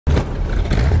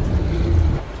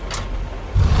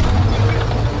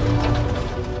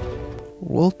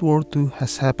World War II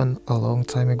has happened a long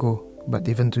time ago, but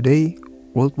even today,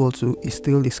 World War II is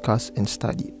still discussed and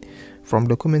studied. From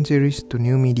documentaries to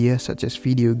new media such as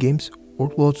video games,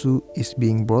 World War II is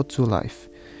being brought to life.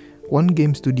 One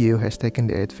game studio has taken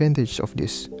the advantage of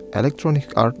this.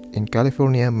 Electronic Arts in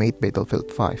California made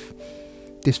Battlefield 5.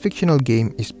 This fictional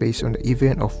game is based on the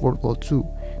event of World War II.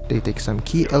 They take some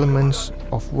key elements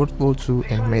of World War II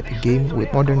and made a game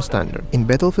with modern standards. In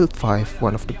Battlefield 5,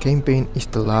 one of the campaign is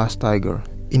The Last Tiger.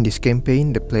 In this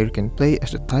campaign, the player can play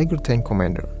as the Tiger tank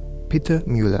commander, Peter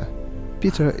Müller.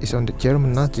 Peter is on the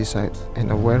German Nazi side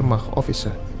and a Wehrmacht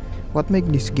officer. What makes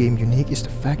this game unique is the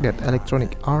fact that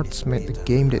Electronic Arts made a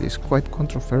game that is quite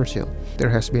controversial. There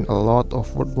has been a lot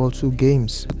of World War II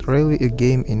games, but rarely a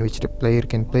game in which the player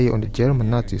can play on the German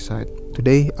Nazi side.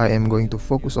 Today, I am going to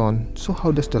focus on, so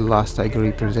how does The Last Tiger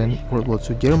represent World War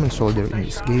II German soldier in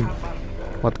this game?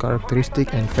 What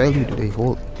characteristic and value do they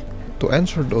hold? To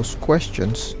answer those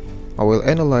questions, I will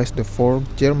analyze the 4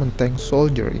 German tank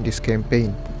soldiers in this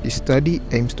campaign. This study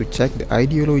aims to check the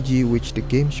ideology which the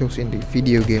game shows in the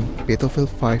video game Battlefield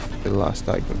 5 The Last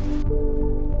Tiger.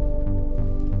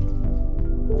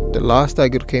 The Last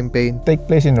Tiger campaign takes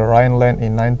place in the Rhineland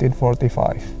in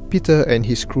 1945. Peter and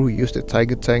his crew used the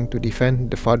Tiger tank to defend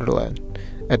the fatherland.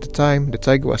 At the time, the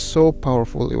Tiger was so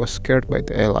powerful it was scared by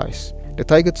the Allies. The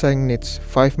Tiger tank needs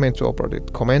 5 men to operate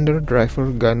it: commander, driver,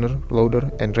 gunner,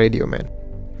 loader, and radio man.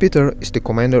 Peter is the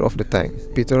commander of the tank.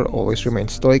 Peter always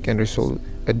remains stoic and resolute,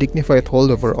 a dignified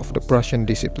holdover of the Prussian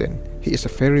discipline. He is a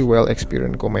very well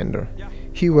experienced commander.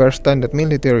 He wears standard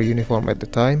military uniform at the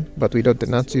time, but without the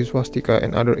Nazi swastika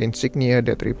and other insignia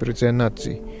that represent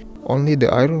Nazi. Only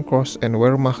the Iron Cross and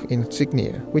Wehrmacht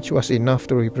insignia, which was enough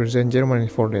to represent Germany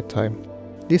for that time.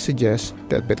 This suggests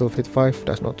that Battlefield 5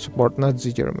 does not support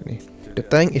Nazi Germany. The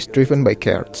tank is driven by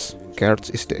Kurtz.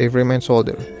 Kurtz is the everyman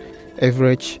soldier,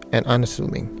 average and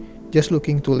unassuming, just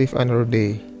looking to live another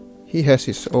day. He has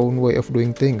his own way of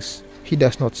doing things. He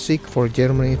does not seek for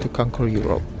Germany to conquer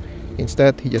Europe.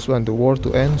 Instead, he just wants the war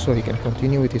to end so he can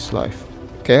continue with his life.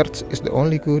 Kurtz is the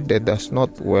only good that does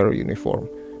not wear a uniform,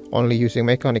 only using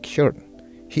mechanic shirt.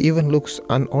 He even looks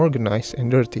unorganized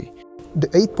and dirty. The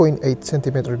 8.8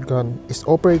 cm gun is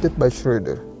operated by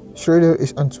Schröder. Schröder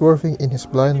is unswerving in his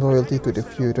blind loyalty to the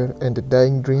Führer and the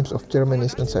dying dreams of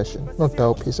Germany's accession. No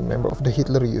doubt he's a member of the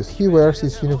Hitler Youth. He wears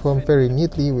his uniform very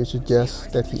neatly, which suggests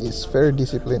that he is very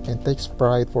disciplined and takes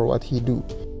pride for what he do.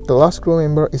 The last crew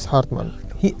member is Hartmann.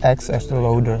 He acts as the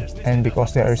loader, and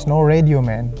because there is no radio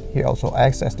man, he also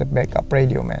acts as the backup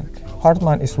radio man.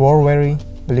 Hartmann is war-weary,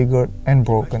 beleaguered, and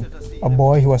broken. A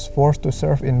boy who was forced to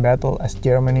serve in battle as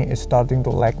Germany is starting to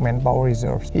lack manpower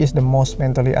reserves. He is the most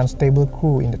mentally unstable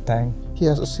crew in the tank. He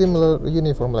has a similar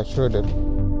uniform like Schröder.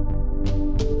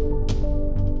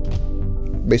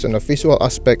 Based on the visual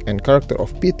aspect and character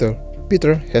of Peter,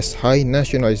 Peter has high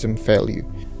nationalism value.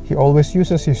 He always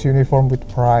uses his uniform with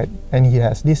pride, and he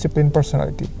has disciplined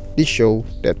personality. This shows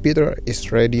that Peter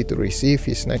is ready to receive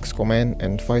his next command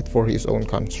and fight for his own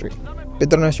country.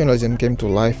 Peter nationalism came to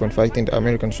life when fighting the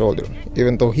American soldier.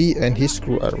 Even though he and his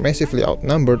crew are massively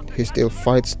outnumbered, he still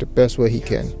fights the best way he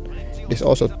can. This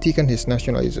also thickens his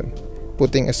nationalism,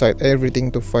 putting aside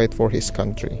everything to fight for his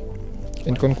country.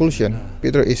 In conclusion,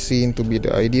 Peter is seen to be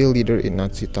the ideal leader in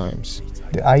Nazi times.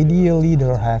 The ideal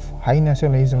leader have high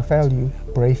nationalism value,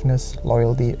 braveness,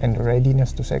 loyalty, and the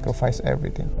readiness to sacrifice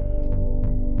everything.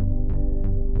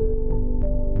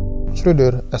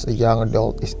 Schröder, as a young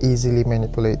adult, is easily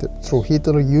manipulated. Through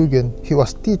Hitlerjugend, he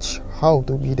was taught how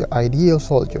to be the ideal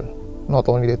soldier. Not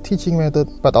only the teaching method,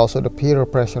 but also the peer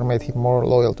pressure made him more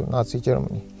loyal to Nazi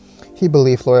Germany. He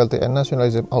believed loyalty and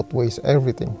nationalism outweighs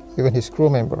everything, even his crew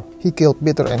member. He killed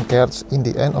Peter and Kurtz in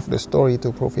the end of the story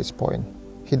to prove his point.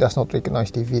 He does not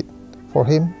recognize defeat. For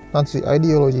him, Nazi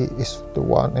ideology is the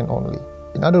one and only.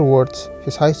 In other words,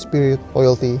 his high spirit,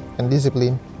 loyalty, and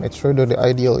discipline made Schröder the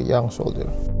ideal young soldier.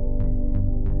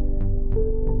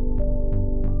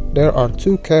 There are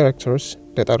 2 characters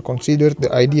that are considered the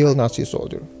ideal Nazi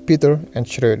soldier, Peter and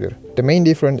Schröder. The main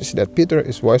difference is that Peter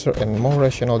is wiser and more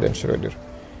rational than Schröder.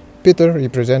 Peter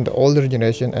represents the older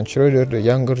generation and Schröder the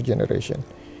younger generation.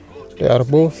 They are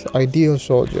both ideal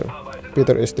soldiers.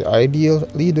 Peter is the ideal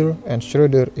leader and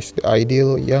Schröder is the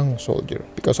ideal young soldier.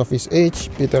 Because of his age,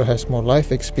 Peter has more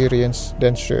life experience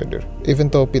than Schröder. Even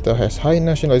though Peter has high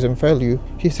nationalism value,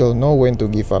 he still knows when to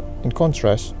give up. In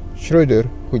contrast, Schröder,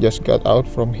 who just got out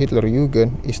from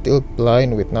Hitlerjugend, is still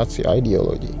blind with Nazi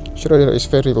ideology. Schröder is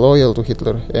very loyal to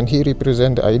Hitler and he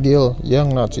represents the ideal young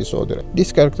Nazi soldier.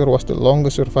 This character was the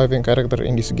longest surviving character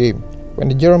in this game. When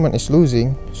the German is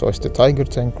losing, so is the Tiger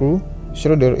tank crew,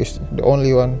 Schröder is the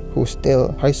only one who's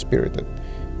still high-spirited.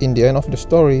 In the end of the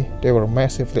story, they were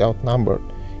massively outnumbered.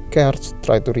 Kertz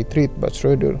tried to retreat, but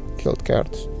Schröder killed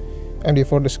Kertz. And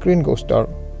before the screen goes dark,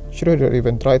 Schröder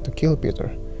even tried to kill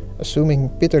Peter. Assuming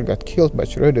Peter got killed by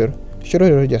Schröder,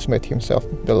 Schröder just made himself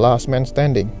the last man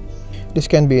standing. This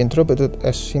can be interpreted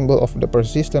as symbol of the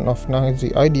persistence of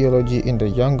Nazi ideology in the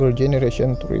younger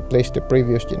generation to replace the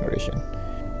previous generation.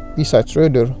 Besides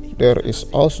Schröder, there is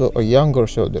also a younger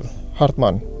soldier,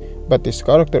 Hartmann, but this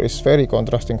character is very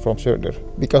contrasting from Schröder.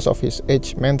 Because of his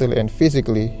age mentally and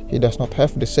physically, he does not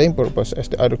have the same purpose as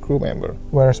the other crew member.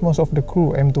 Whereas most of the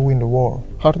crew aim to win the war,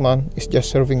 Hartmann is just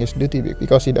serving his duty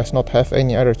because he does not have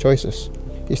any other choices.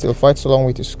 He still fights along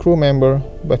with his crew member,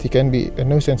 but he can be a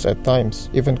nuisance at times,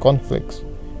 even conflicts.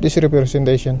 This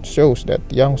representation shows that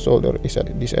the young soldier is at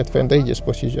a disadvantageous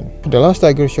position. The Last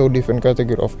Tiger showed different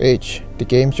category of age. The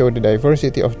game showed the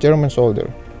diversity of German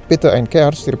soldier. Peter and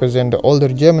Kertz represent the older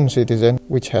German citizen,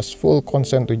 which has full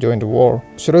consent to join the war.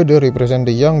 Schröder represents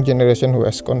the young generation who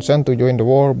has consent to join the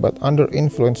war but under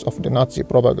influence of the Nazi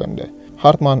propaganda.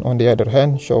 Hartmann, on the other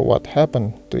hand, show what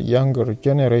happened to the younger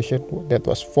generation that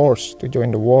was forced to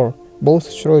join the war. Both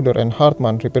Schröder and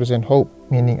Hartmann represent hope,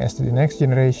 meaning as the next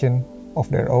generation of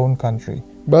their own country.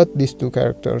 But these two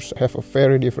characters have a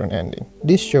very different ending.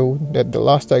 This shows that The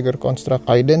Last Tiger constructs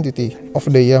identity of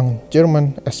the young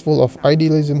German as full of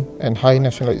idealism and high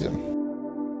nationalism.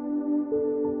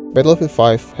 Battlefield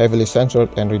 5 heavily censored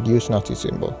and reduced Nazi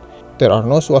symbol. There are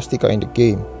no swastika in the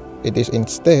game. It is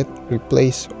instead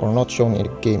replaced or not shown in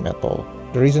the game at all.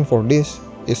 The reason for this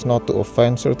is not to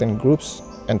offend certain groups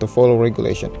and to follow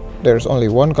regulation. There is only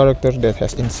one character that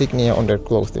has insignia on their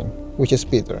clothing, which is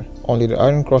Peter. Only the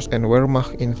Iron Cross and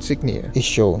Wehrmacht insignia is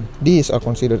shown. These are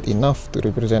considered enough to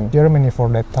represent Germany for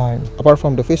that time. Apart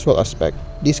from the visual aspect,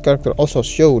 these characters also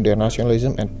show their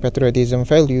nationalism and patriotism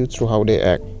value through how they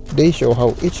act. They show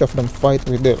how each of them fight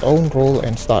with their own role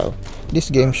and style. This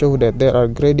game shows that there are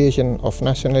gradation of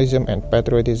nationalism and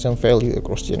patriotism value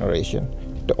across generation.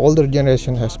 The older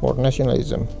generation has more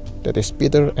nationalism, that is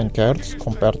Peter and Kertz,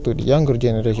 compared to the younger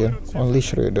generation, only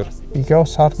Schröder.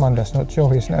 Because Hartmann does not show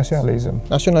his nationalism.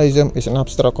 Nationalism is an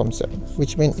abstract concept,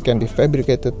 which means it can be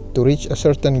fabricated to reach a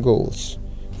certain goals.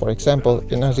 For example,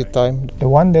 in Nazi time, the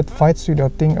one that fights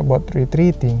without thinking about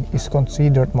retreating is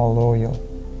considered more loyal.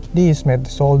 This made the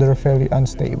soldier very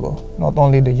unstable, not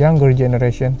only the younger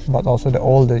generation, but also the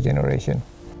older generation.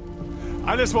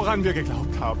 Alles, woran wir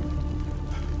geglaubt haben.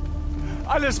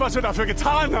 Alles, was wir dafür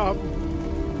getan haben.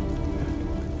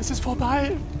 Es ist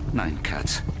vorbei. Nein,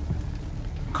 Kertz.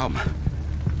 Komm.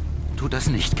 Tu das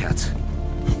nicht, Kertz.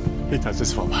 Das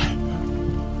ist vorbei.